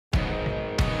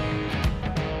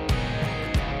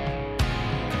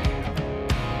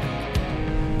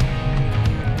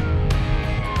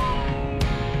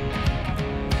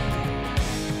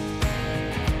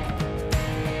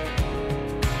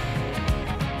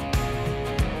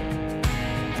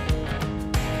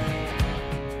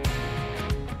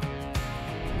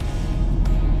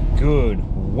Good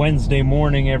Wednesday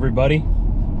morning, everybody.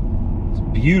 It's a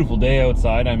beautiful day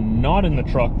outside. I'm not in the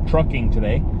trucking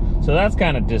today, so that's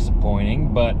kind of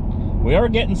disappointing, but we are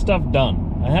getting stuff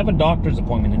done. I have a doctor's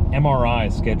appointment, an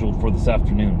MRI, scheduled for this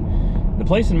afternoon. The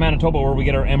place in Manitoba where we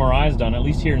get our MRIs done, at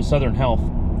least here in Southern Health,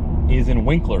 is in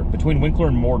Winkler, between Winkler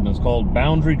and Morden. It's called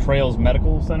Boundary Trails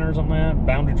Medical Center or something like that,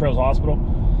 Boundary Trails Hospital.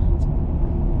 It's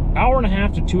an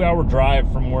hour-and-a-half to 2-hour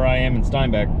drive from where I am in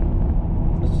Steinbach.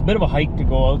 It's a bit of a hike to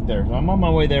go out there. So I'm on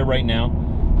my way there right now.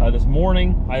 This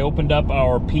morning, I opened up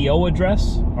our PO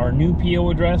address, our new PO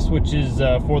address, which is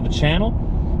for the channel.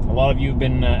 A lot of you have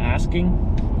been asking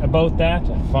about that.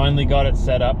 I finally got it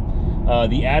set up.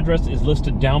 The address is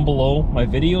listed down below my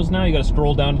videos now. You got to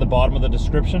scroll down to the bottom of the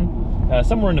description.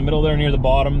 Somewhere in the middle there, near the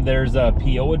bottom, there's a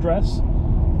PO address.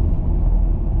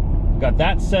 Got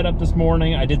that set up this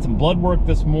morning. I did some blood work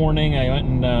this morning. I went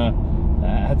and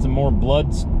had some more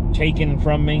blood taken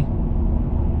from me.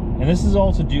 And this is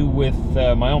all to do with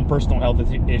my own personal health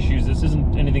issues. This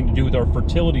isn't anything to do with our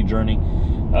fertility journey.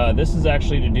 This is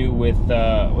actually to do with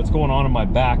what's going on in my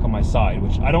back, on my side,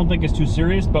 which I don't think is too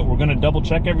serious, but we're going to double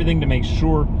check everything to make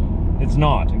sure it's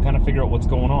not and kind of figure out what's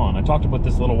going on. I talked about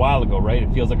this a little while ago, right?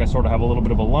 It feels like I sort of have a little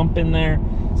bit of a lump in there.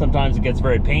 Sometimes it gets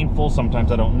very painful.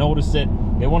 Sometimes I don't notice it.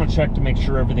 They want to check to make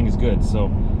sure everything is good.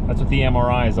 So that's what the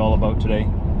MRI is all about today.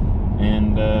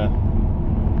 And we'll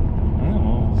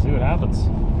see what happens.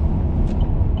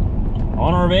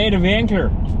 On our way to Winkler.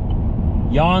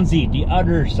 Janzi, the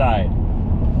other side.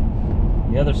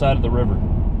 The other side of the river.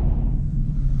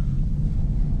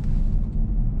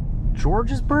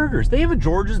 George's Burgers. They have a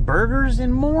George's Burgers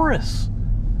in Morris.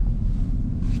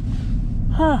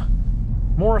 Huh.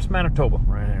 Morris, Manitoba.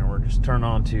 Right here. We're just turned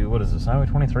on to, what is this, Highway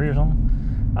 23 or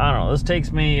something? I don't know. This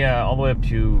takes me all the way up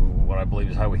to what I believe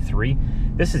is Highway 3.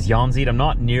 This is Janzi. I'm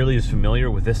not nearly as familiar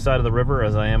with this side of the river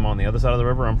as I am on the other side of the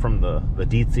river. I'm from the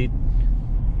Dietziet,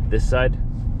 this side.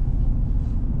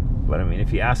 But I mean,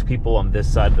 if you ask people on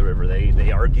this side of the river,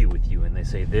 they argue with you and they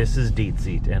say, this is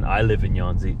Dietziet and I live in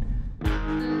Janzi.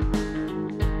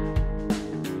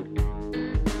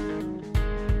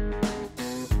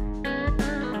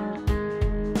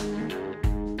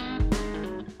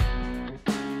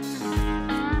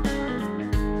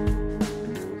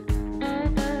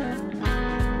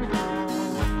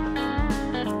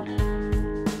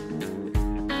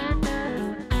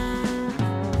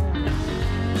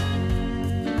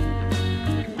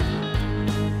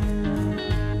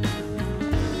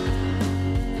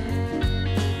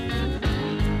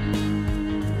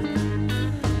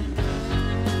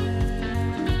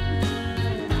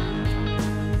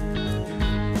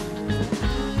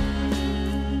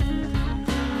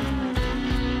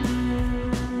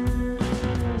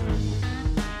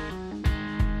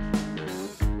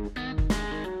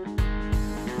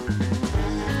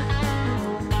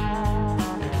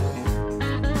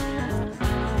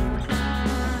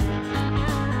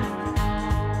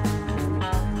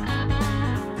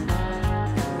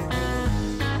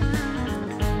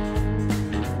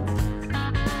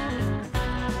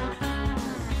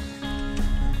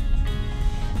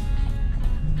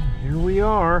 We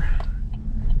are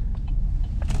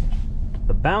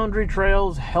the Boundary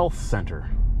Trails Health Center.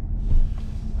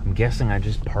 I'm guessing I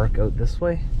just park out this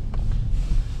way.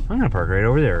 I'm gonna park right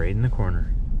over there, right in the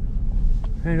corner.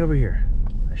 Right over here.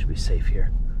 I should be safe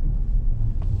here.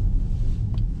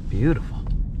 Beautiful.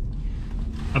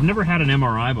 I've never had an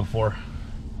MRI before.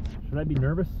 Should I be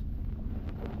nervous?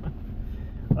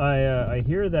 I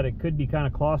hear that it could be kind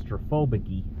of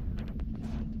claustrophobic-y.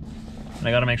 I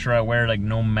gotta make sure I wear like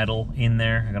no metal in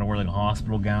there. I gotta wear like a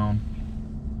hospital gown.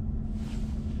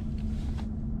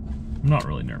 I'm not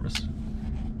really nervous.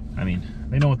 I mean,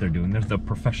 they know what they're doing. They're the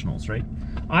professionals, right?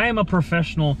 I am a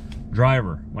professional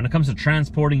driver. When it comes to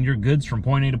transporting your goods from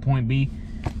point A to point B,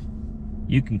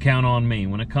 you can count on me.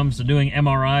 When it comes to doing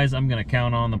MRIs, I'm gonna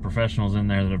count on the professionals in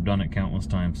there that have done it countless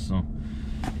times, so.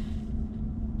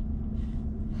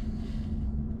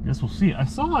 Guess we'll see. I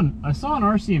saw an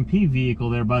RCMP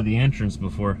vehicle there by the entrance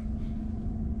before.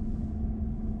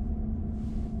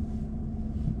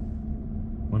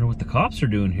 Wonder what the cops are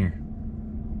doing here.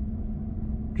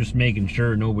 Just making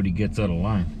sure nobody gets out of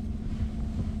line,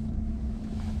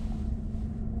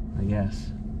 I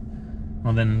guess.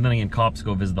 Well, then again, cops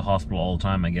go visit the hospital all the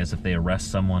time, I guess, if they arrest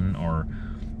someone or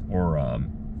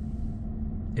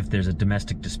if there's a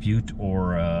domestic dispute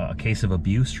or a case of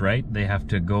abuse, right? They have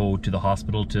to go to the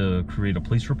hospital to create a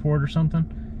police report or something.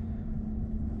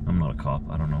 I'm not a cop.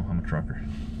 I don't know. I'm a trucker.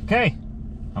 Okay.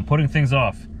 I'm putting things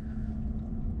off.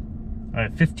 All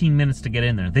right, 15 minutes to get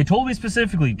in there. They told me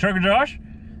specifically, Trucker Josh,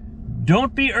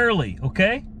 don't be early,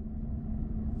 okay?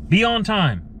 Be on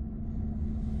time.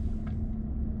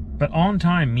 But on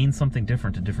time means something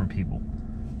different to different people.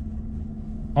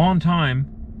 On time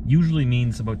usually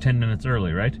means about 10 minutes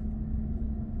early, right?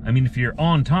 I mean, if you're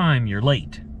on time, you're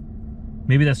late.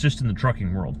 Maybe that's just in the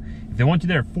trucking world. If they want you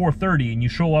there at 4:30 and you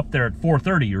show up there at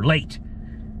 4:30, you're late.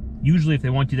 Usually if they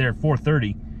want you there at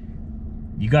 4:30,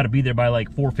 you got to be there by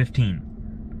like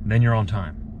 4:15. Then you're on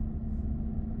time.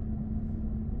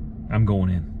 I'm going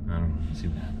in. I don't know. Let's see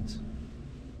what happens.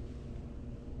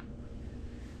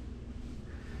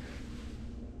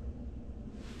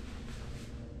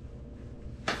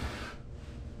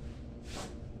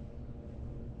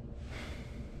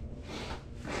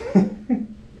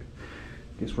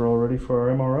 Guess we're all ready for our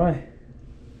MRI.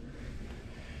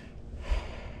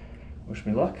 Wish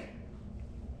me luck.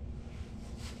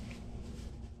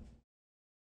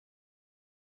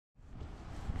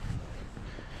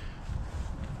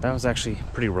 That was actually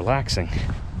pretty relaxing.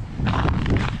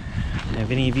 Have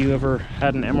any of you ever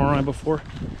had an MRI before?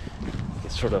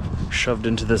 It's sort of shoved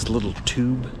into this little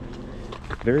tube.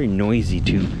 Very noisy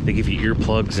tube. They give you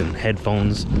earplugs and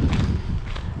headphones.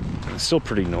 It's still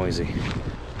pretty noisy.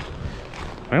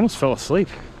 I almost fell asleep.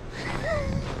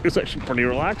 It was actually pretty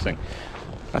relaxing.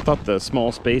 I thought the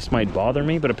small space might bother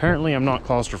me, but apparently I'm not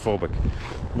claustrophobic.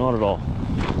 Not at all.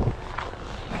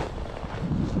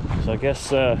 So I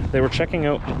guess they were checking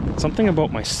out something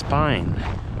about my spine.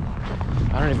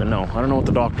 I don't even know. I don't know what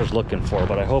the doctor's looking for,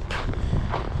 but I hope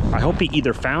he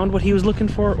either found what he was looking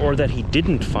for or that he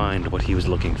didn't find what he was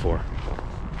looking for.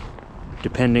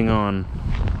 Depending on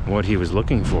what he was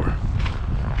looking for.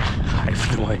 I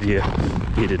have no idea.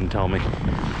 He didn't tell me.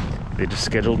 They just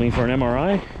scheduled me for an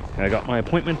MRI. I got my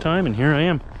appointment time and here I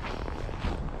am.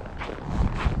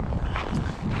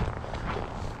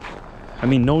 I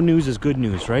mean, no news is good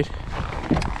news, right?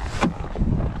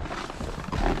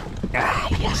 Ah,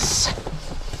 yes.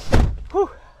 Whew.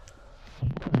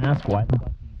 And that's why these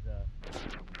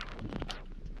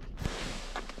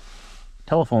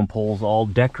telephone poles all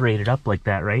decorated up like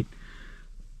that, right?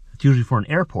 It's usually for an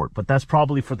airport, but that's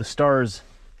probably for the Stars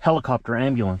helicopter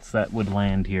ambulance that would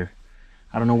land here.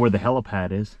 I don't know where the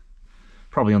helipad is.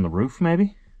 Probably on the roof,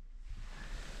 maybe?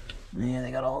 Yeah, they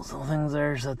got all those little things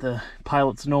there so that the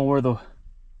pilots know where the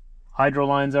hydro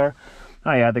lines are.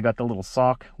 Oh yeah, they got the little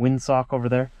sock, wind sock over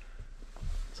there.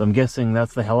 So I'm guessing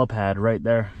that's the helipad right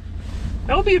there.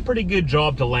 That would be a pretty good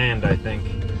job to land, I think.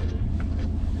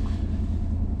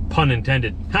 Pun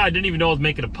intended. I didn't even know I was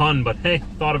making a pun, but hey,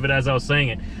 thought of it as I was saying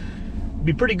it. It'd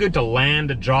be pretty good to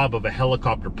land a job of a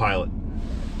helicopter pilot.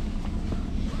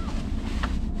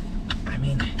 I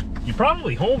mean, you're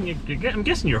probably home. I'm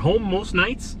guessing you're home most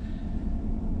nights.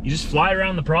 You just fly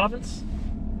around the province.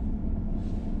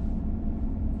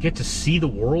 Get to see the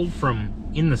world from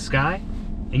in the sky.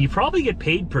 And you probably get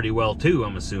paid pretty well too,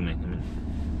 I'm assuming. I mean,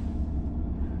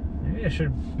 maybe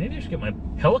I should get my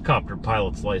helicopter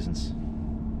pilot's license.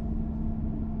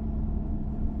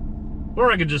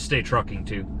 Or I could just stay trucking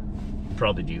too.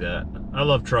 Probably do that. I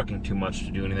love trucking too much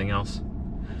to do anything else.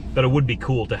 But it would be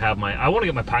cool to have I want to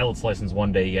get my pilot's license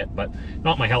one day yet, but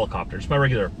not my helicopter. It's my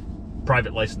regular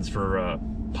private license for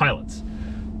pilots.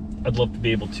 I'd love to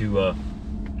be able to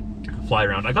fly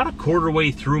around. I got a quarter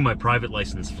way through my private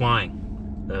license flying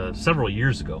several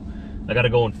years ago. I got to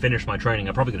go and finish my training.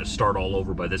 I'm probably going to start all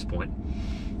over by this point.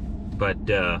 But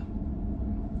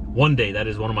one day, that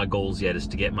is one of my goals yet, is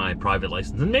to get my private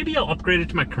license. And maybe I'll upgrade it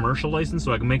to my commercial license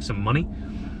so I can make some money.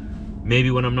 Maybe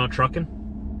when I'm not trucking.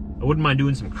 I wouldn't mind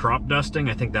doing some crop dusting.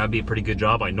 I think that would be a pretty good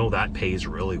job. I know that pays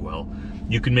really well.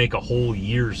 You can make a whole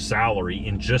year's salary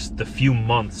in just the few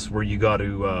months where you got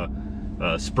to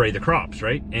spray the crops,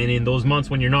 right? And in those months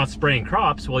when you're not spraying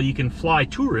crops, well, you can fly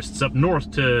tourists up north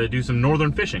to do some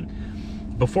northern fishing.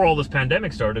 Before all this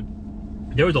pandemic started,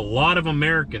 there was a lot of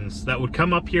Americans that would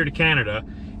come up here to Canada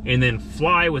and then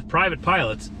fly with private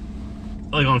pilots,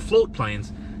 like on float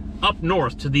planes, up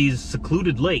north to these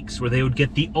secluded lakes where they would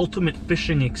get the ultimate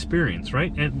fishing experience,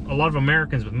 right? And a lot of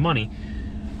Americans with money,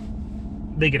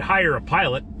 they could hire a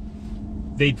pilot,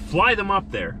 they'd fly them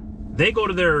up there, they go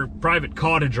to their private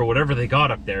cottage or whatever they got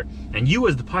up there, and you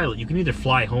as the pilot, you can either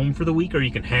fly home for the week or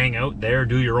you can hang out there,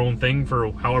 do your own thing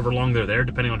for however long they're there,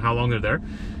 depending on how long they're there.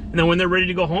 And then when they're ready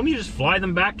to go home, you just fly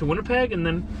them back to Winnipeg, and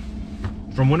then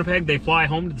from Winnipeg, they fly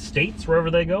home to the States,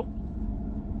 wherever they go.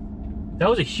 That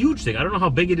was a huge thing. I don't know how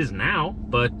big it is now,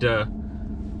 but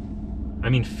I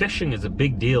mean, fishing is a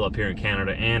big deal up here in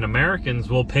Canada, and Americans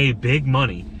will pay big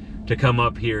money to come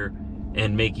up here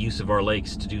and make use of our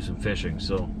lakes to do some fishing.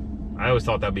 So I always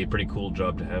thought that'd be a pretty cool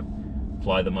job to have.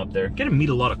 Fly them up there. Get to meet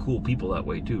a lot of cool people that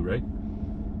way too, right?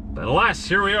 But alas,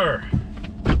 here we are.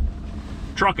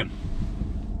 Trucking.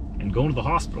 And going to the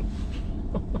hospital.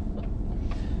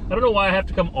 don't know why I have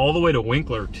to come all the way to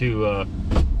Winkler to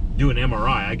do an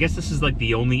MRI. I guess this is like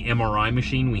the only MRI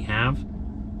machine we have.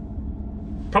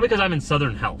 Probably because I'm in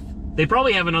Southern Health. They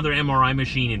probably have another MRI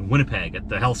machine in Winnipeg at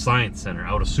the Health Science Center.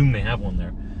 I would assume they have one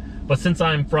there. But since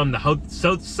I'm from the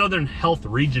Southern Health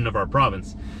region of our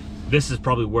province, this is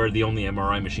probably where the only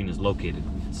MRI machine is located.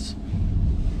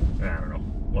 I don't know.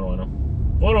 What do I know?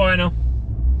 What do I know?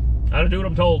 I have to do what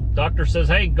I'm told. Doctor says,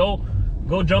 hey, go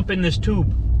jump in this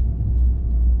tube.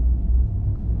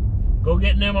 Go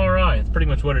get an MRI. It's pretty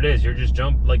much what it is. You're just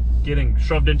getting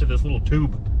shoved into this little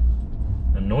tube.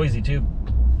 A noisy tube.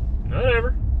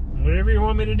 Whatever. Whatever you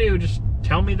want me to do, just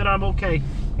tell me that I'm okay.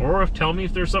 Or tell me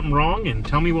if there's something wrong and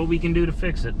tell me what we can do to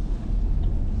fix it.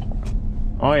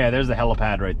 Oh yeah, there's the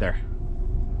helipad right there.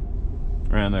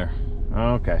 Around there.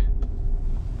 Okay.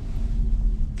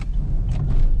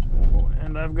 Oh,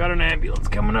 and I've got an ambulance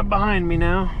coming up behind me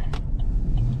now.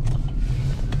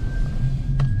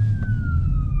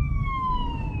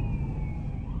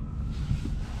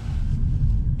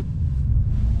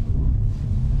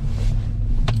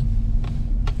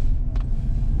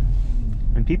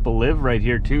 People live right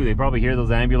here too. They probably hear those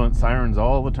ambulance sirens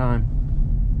all the time.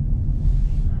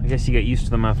 I guess you get used to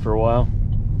them after a while.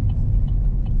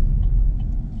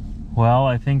 Well,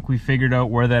 I think we figured out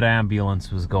where that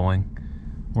ambulance was going.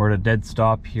 We're at a dead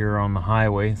stop here on the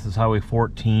highway. This is Highway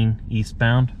 14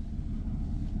 eastbound.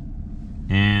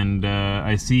 And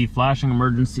I see flashing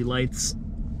emergency lights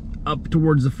up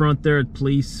towards the front there at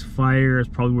police. Fire is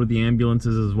probably where the ambulance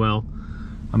is as well.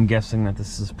 I'm guessing that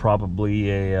this is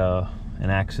probably an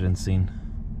accident scene.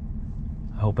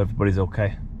 I hope everybody's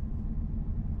okay.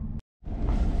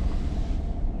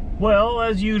 Well,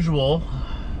 as usual,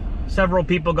 several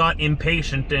people got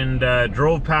impatient and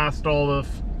drove past all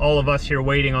of us here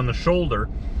waiting on the shoulder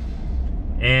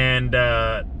and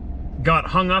got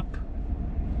hung up,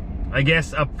 I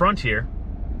guess, up front here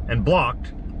and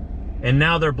blocked. And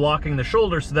now they're blocking the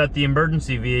shoulder so that the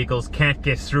emergency vehicles can't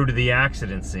get through to the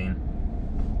accident scene.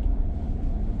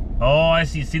 Oh, I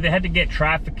see. See, they had to get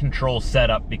traffic control set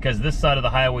up because this side of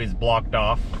the highway is blocked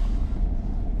off.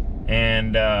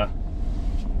 And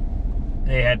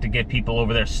they had to get people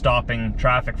over there stopping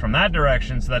traffic from that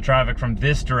direction so that traffic from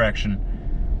this direction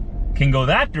can go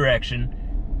that direction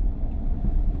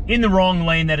in the wrong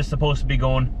lane that is supposed to be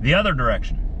going the other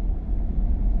direction.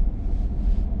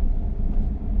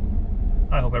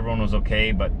 I hope everyone was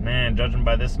okay, but man, judging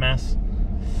by this mess.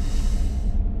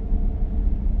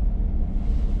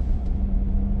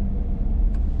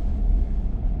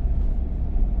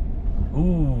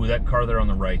 Ooh, that car there on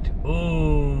the right.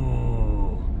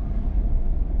 Ooh.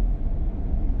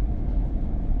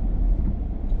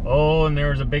 Oh, and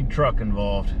there's a big truck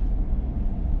involved.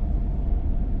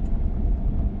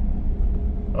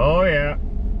 Oh, yeah.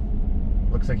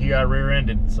 Looks like he got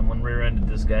rear-ended. Someone rear-ended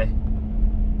this guy.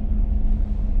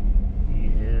 He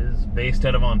is based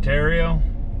out of Ontario.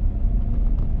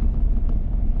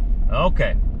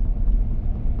 Okay.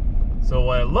 So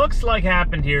what it looks like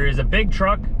happened here is a big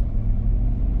truck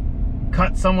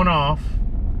cut someone off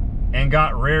and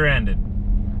got rear-ended.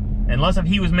 Unless if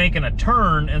he was making a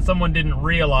turn and someone didn't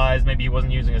realize, maybe he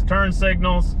wasn't using his turn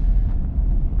signals.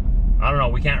 I don't know,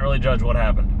 we can't really judge what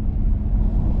happened.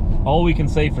 All we can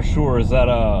say for sure is that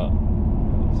a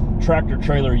tractor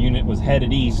trailer unit was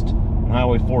headed east on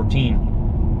Highway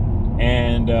 14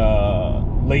 and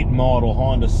late model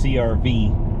Honda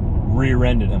CR-V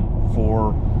rear-ended him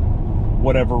for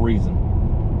whatever reason.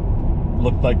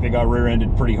 Looked like they got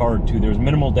rear-ended pretty hard too. There was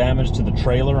minimal damage to the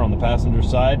trailer on the passenger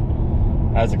side.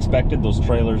 As expected, those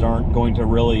trailers aren't going to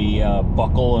really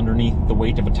buckle underneath the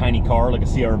weight of a tiny car like a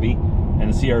CR-V,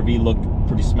 and the CR-V looked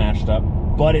pretty smashed up.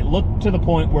 But it looked to the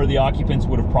point where the occupants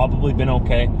would have probably been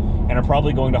okay and are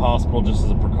probably going to hospital just as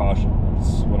a precaution.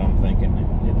 That's what I'm thinking.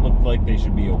 It looked like they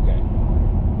should be okay.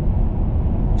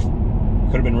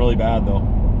 Could have been really bad though.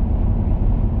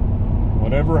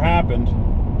 Whatever happened,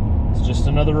 it's just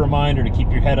another reminder to keep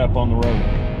your head up on the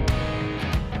road.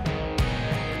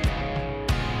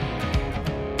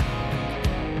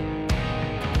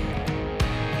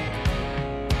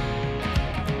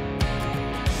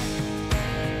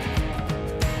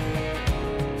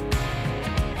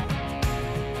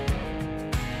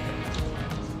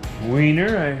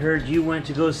 Wiener, I heard you went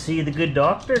to go see the good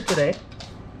doctor today.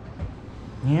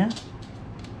 Yeah?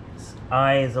 His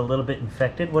eye is a little bit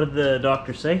infected. What did the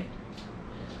doctor say?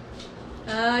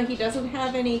 He doesn't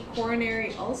have any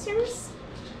coronary ulcers,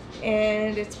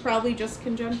 and it's probably just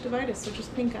conjunctivitis, so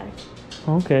just pink eye.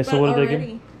 Okay, so what did they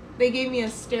give? They gave me a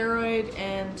steroid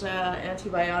and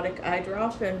antibiotic eye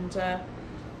drop, and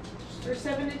for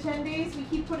 7 to 10 days. We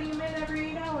keep putting him in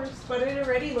every 8 hours, but it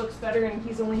already looks better, and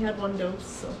he's only had 1 dose.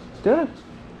 So Good.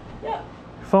 yeah.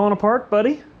 Falling apart,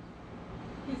 buddy?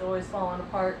 He's always falling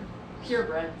apart.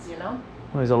 Purebreds, you know.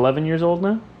 Well, he's 11 years old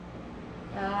now?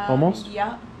 Almost?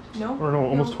 Yeah. No. Or no,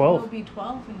 almost 12. He'll be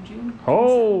 12 in June.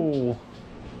 Oh!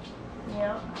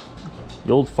 Yeah.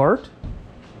 The old fart?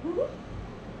 Mhm.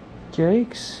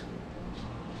 Jakes.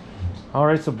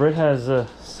 Alright, so Britt has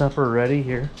supper ready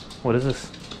here. What is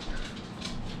this?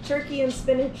 Turkey and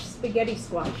spinach spaghetti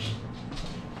squash.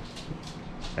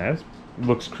 That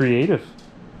looks creative.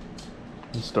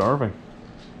 I'm starving.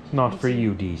 Not for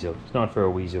you, Diesel. It's not for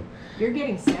a weasel. You're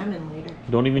getting salmon later.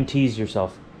 Don't even tease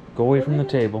yourself. Go away from the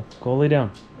table. Go lay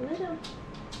down. Lay down.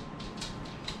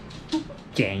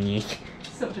 Dang it.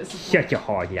 So disappointed. Such a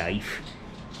hard life.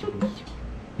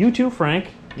 You too, Frank.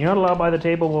 You're not allowed by the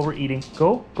table while we're eating.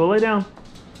 Go lay down.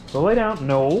 Go lay down.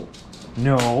 No.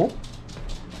 No.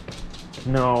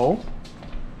 No.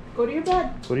 Go to your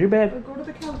bed. Go to your bed. Or go to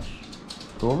the couch.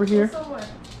 Go over here. Go somewhere.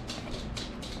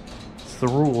 It's the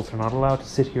rules. They're not allowed to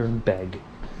sit here and beg.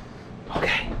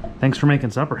 Okay. Thanks for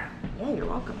making supper. Yeah, you're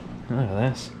welcome. Look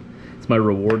at this. It's my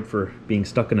reward for being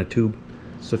stuck in a tube.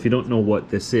 So if you don't know what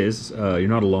this is, you're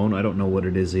not alone. I don't know what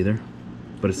it is either.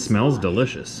 But it smells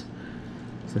delicious.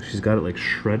 So she's got it like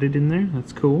shredded in there.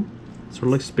 That's cool. Sort of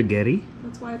like spaghetti.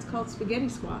 That's why it's called spaghetti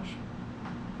squash.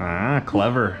 Ah,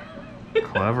 clever.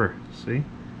 Clever. See?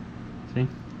 See?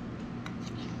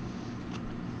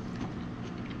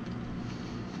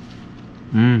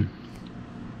 Mmm.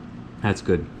 That's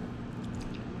good.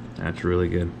 That's really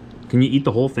good. Can you eat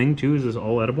the whole thing too? Is this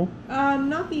all edible?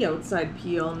 Not the outside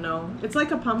peel, no. It's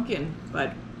like a pumpkin,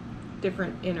 but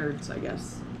different innards, I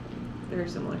guess. Very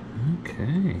similar.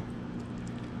 Okay.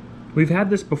 We've had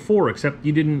this before, except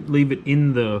you didn't leave it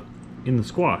in the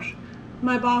squash.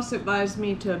 My boss advised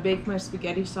me to bake my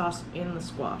spaghetti sauce in the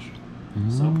squash.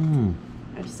 So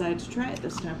I decided to try it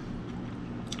this time.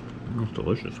 That's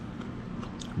delicious.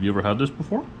 Have you ever had this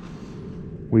before?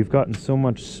 We've gotten so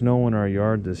much snow in our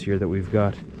yard this year that we've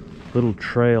got little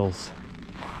trails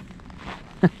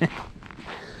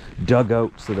dug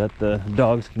out so that the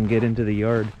dogs can get into the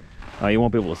yard. You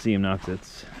won't be able to see them now because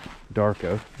it's dark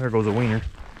out. There goes a wiener.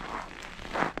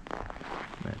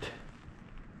 But,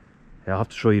 yeah, I'll have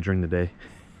to show you during the day.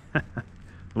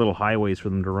 Little highways for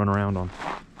them to run around on.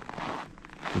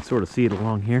 You can sort of see it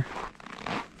along here.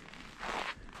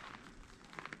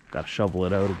 Got to shovel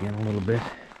it out again a little bit.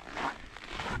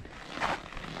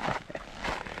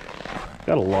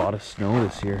 Got a lot of snow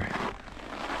this year.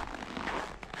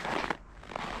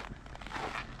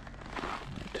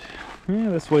 But, yeah,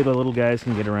 this way the little guys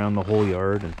can get around the whole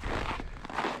yard, and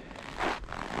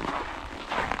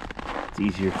it's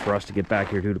easier for us to get back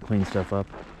here too to clean stuff up.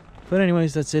 But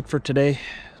anyways, that's it for today.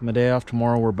 It's my day off.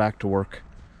 Tomorrow we're back to work.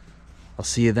 I'll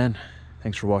see you then.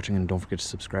 Thanks for watching, and don't forget to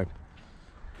subscribe.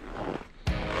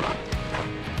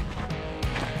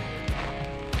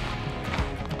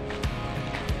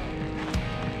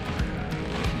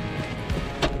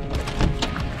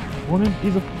 Morning,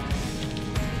 Diesel.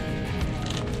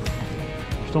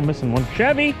 Still missing one.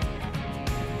 Chevy!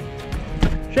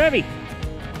 Chevy!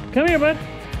 Come here, bud.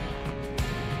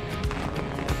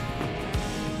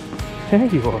 There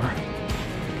you are.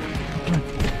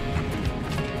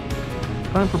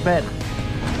 Time for bed.